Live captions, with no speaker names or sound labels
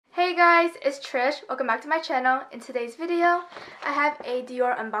guys, it's Trish. Welcome back to my channel. In today's video, I have a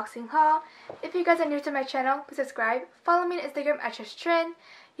Dior unboxing haul. If you guys are new to my channel, please subscribe. Follow me on Instagram at TrishTrin.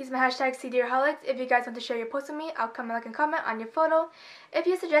 Use my hashtag CDearholics. If you guys want to share your post with me, I'll come and like and comment on your photo. If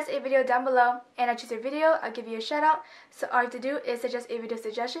you suggest a video down below and I choose your video, I'll give you a shout out. So all you have to do is suggest a video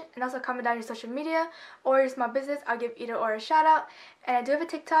suggestion and also comment down your social media or your small business. I'll give either or a shout out. And I do have a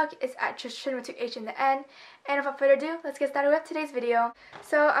TikTok. It's at TrishTrin with 2 H in the end. And without further ado, let's get started with today's video.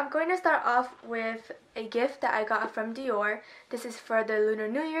 So I'm going to start off with a gift that I got from Dior. This is for the Lunar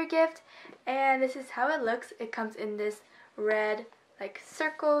New Year gift. And this is how it looks. It comes in this red like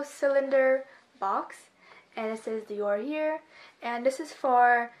circle cylinder box. And it says Dior here. And this is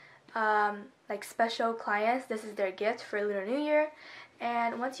for like special clients. This is their gift for Lunar New Year.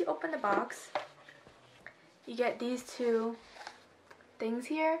 And once you open the box, you get these two things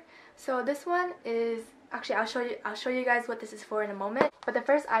here. So this one is actually I'll show you guys what this is for in a moment. But the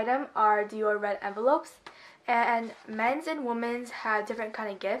first item are Dior red envelopes, and men's and women's have different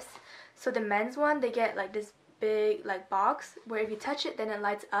kind of gifts. So the men's one, they get like this big like box where if you touch it then it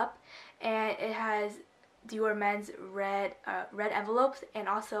lights up, and it has Dior men's red envelopes and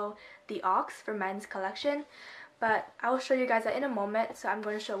also the Ox for men's collection. But I will show you guys that in a moment. So I'm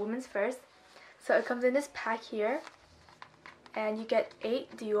going to show women's first. So it comes in this pack here, and you get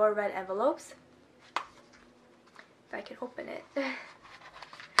 8 Dior red envelopes. If I can open it.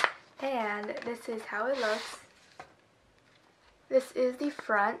 And this is how it looks. This is the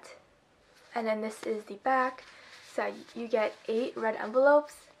front, and then this is the back. So you get 8 red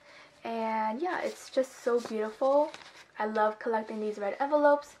envelopes, and yeah, it's just so beautiful. I love collecting these red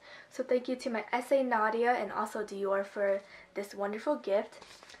envelopes. So thank you to my SA Nadia and also Dior for this wonderful gift.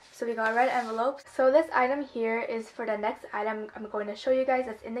 So we got red envelopes. So this item here is for the next item I'm going to show you guys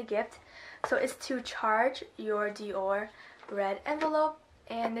that's in the gift. So it's to charge your Dior red envelope,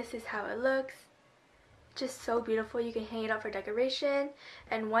 and this is how it looks. Just so beautiful. You can hang it up for decoration,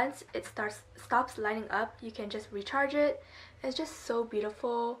 and once it stops lighting up, you can just recharge it. It's just so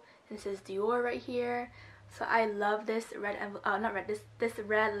beautiful. And it says Dior right here. So I love this red envelope, this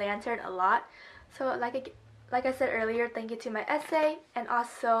red lantern a lot. So like I said earlier, thank you to my SA and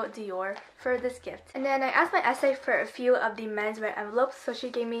also Dior for this gift. And then I asked my SA for a few of the men's red envelopes, so she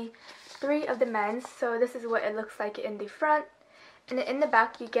gave me 3 of the men's. So this is what it looks like in the front. And then in the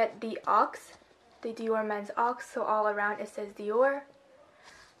back you get the Ox, the Dior men's Ox, so all around it says Dior.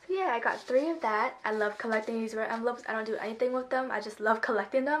 So yeah, I got 3 of that. I love collecting these red envelopes. I don't do anything with them, I just love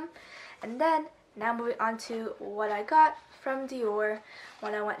collecting them. And then now moving on to what I got from Dior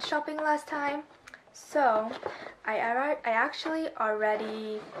when I went shopping last time. So I actually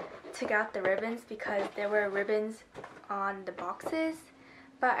already took out the ribbons because there were ribbons on the boxes,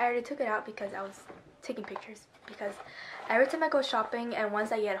 but I already took it out because I was taking pictures. Because every time I go shopping and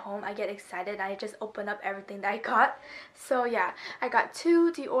once I get home, I get excited and I just open up everything that I got. So yeah, I got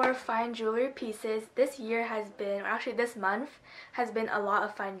 2 Dior fine jewelry pieces. This year has been, or actually this month has been a lot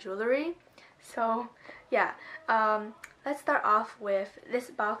of fine jewelry. So yeah, let's start off with this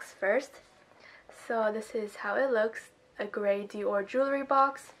box first. So this is how it looks, a gray Dior jewelry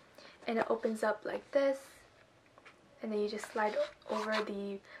box, and it opens up like this, and then you just slide over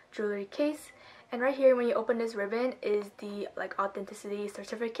the jewelry case. And right here when you open this ribbon is the like authenticity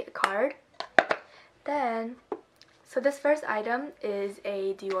certificate card. Then, so this first item is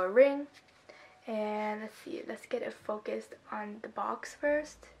a Dior ring, and let's get it focused on the box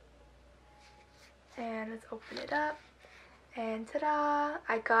first, and let's open it up. And ta-da!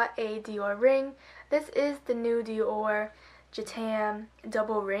 I got a Dior ring. This is the new Dior Jatam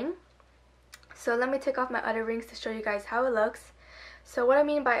double ring. So let me take off my other rings to show you guys how it looks. So what I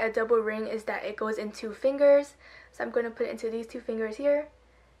mean by a double ring is that it goes in 2 fingers. So I'm going to put it into these 2 fingers here.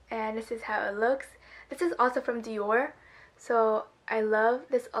 And this is how it looks. This is also from Dior. So I love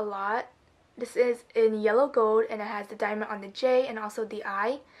this a lot. This is in yellow gold, and it has the diamond on the J and also the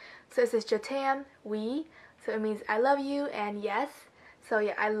I. So it says Jatam, we. So it means I love you and yes. So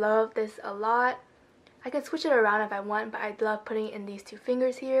yeah, I love this a lot. I can switch it around if I want, but I love putting it in these 2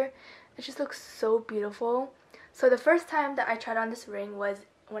 fingers here. It just looks so beautiful. So the first time that I tried on this ring was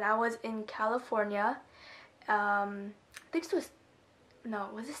when I was in California. I think this was, no,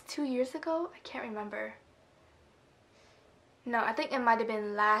 was this 2 years ago? I can't remember. No, I think it might have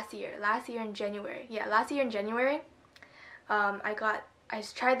been last year in January. Yeah, last year in January. I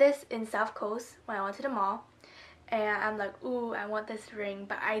tried this in South Coast when I went to the mall. And I'm like, ooh, I want this ring,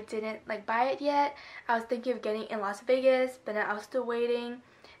 but I didn't like buy it yet. I was thinking of getting it in Las Vegas, but then I was still waiting,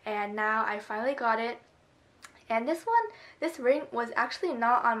 and now I finally got it. And this ring was actually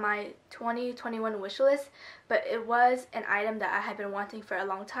not on my 2021 wish list, but it was an item that I had been wanting for a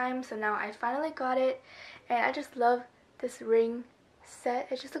long time, so now I finally got it. And I just love this ring set.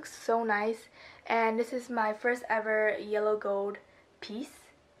 It just looks so nice. And this is my first ever yellow gold piece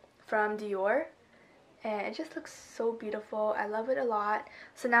from Dior. And it just looks so beautiful. I love it a lot.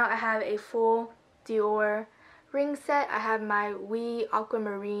 So now I have a full Dior ring set. I have my wee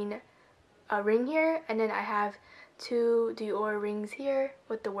aquamarine ring here, and then I have 2 Dior rings here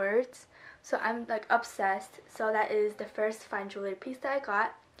with the words. So I'm like obsessed. So that is the first fine jewelry piece that I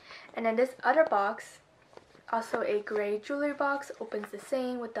got. And then this other box, also a gray jewelry box, opens the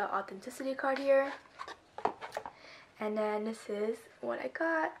same with the authenticity card here. And then this is what I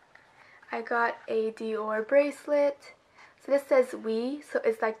got. I got a Dior bracelet. So this says we, so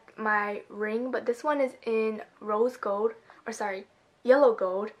it's like my ring, but this one is in rose gold, or sorry, yellow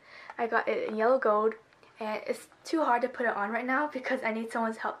gold. I got it in yellow gold, and it's too hard to put it on right now because I need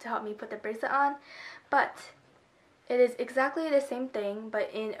someone's help to help me put the bracelet on. But it is exactly the same thing, but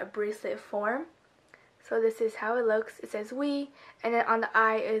in a bracelet form. So this is how it looks. It says we, and then on the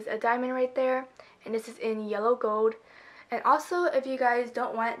eye is a diamond right there, and this is in yellow gold. And also, if you guys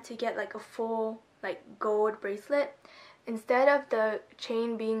don't want to get like a full like gold bracelet, instead of the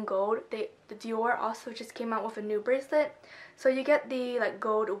chain being gold, the Dior also just came out with a new bracelet. So you get the like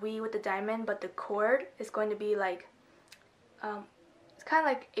gold we with the diamond, but the cord is going to be like it's kind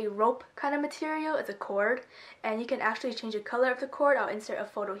of like a rope kind of material. It's a cord, and you can actually change the color of the cord. I'll insert a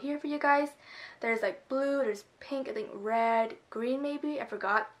photo here for you guys. There's like blue, there's pink, I think red, green maybe, I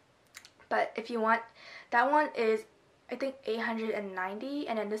forgot. But if you want, that one is I think $890,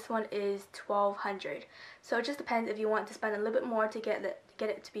 and then this one is $1,200. So it just depends if you want to spend a little bit more to get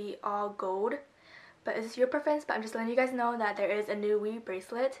it to be all gold. But it's your preference, but I'm just letting you guys know that there is a new wee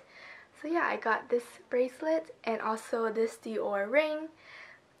bracelet. So yeah, I got this bracelet and also this Dior ring.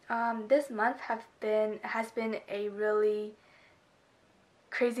 This month has been a really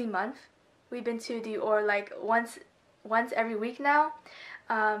crazy month. We've been to Dior like once every week now.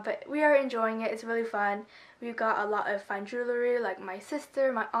 But we are enjoying it. It's really fun. We've got a lot of fine jewelry, like my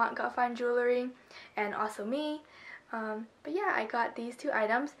sister, my aunt got fine jewelry, and also me. But yeah, I got these 2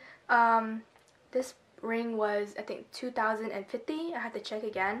 items. This ring was, I think, $2,050. I have to check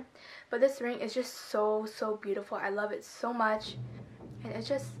again. But this ring is just so beautiful. I love it so much, and it's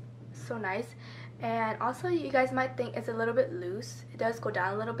just so nice. And also, you guys might think it's a little bit loose. It does go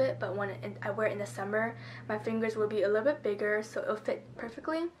down a little bit, but when I wear it in the summer, my fingers will be a little bit bigger, so it'll fit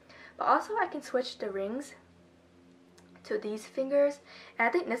perfectly. But also, I can switch the rings to these fingers, and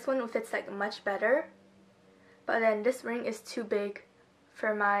I think this one fits like much better. But then this ring is too big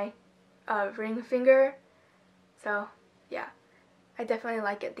for my ring finger, so yeah, I definitely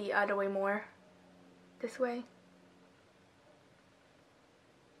like it the other way more. This way.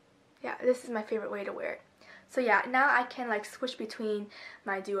 Yeah, this is my favorite way to wear it. So yeah, now I can like switch between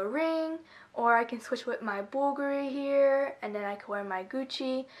my Dior ring, or I can switch with my Bulgari here, and then I can wear my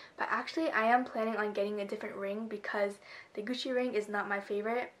Gucci. But actually, I am planning on getting a different ring because the Gucci ring is not my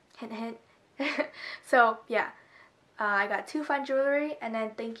favorite. Hint, hint. So yeah, I got 2 fine jewelry, and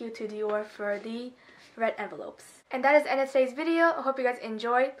then thank you to Dior for the red envelopes. And that is the end of today's video. I hope you guys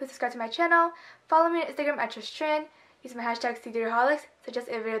enjoyed. Please subscribe to my channel. Follow me on Instagram at Tristan. Use my hashtag #CDearHolics, suggest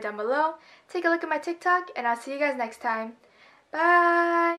a video down below. Take a look at my TikTok, and I'll see you guys next time. Bye!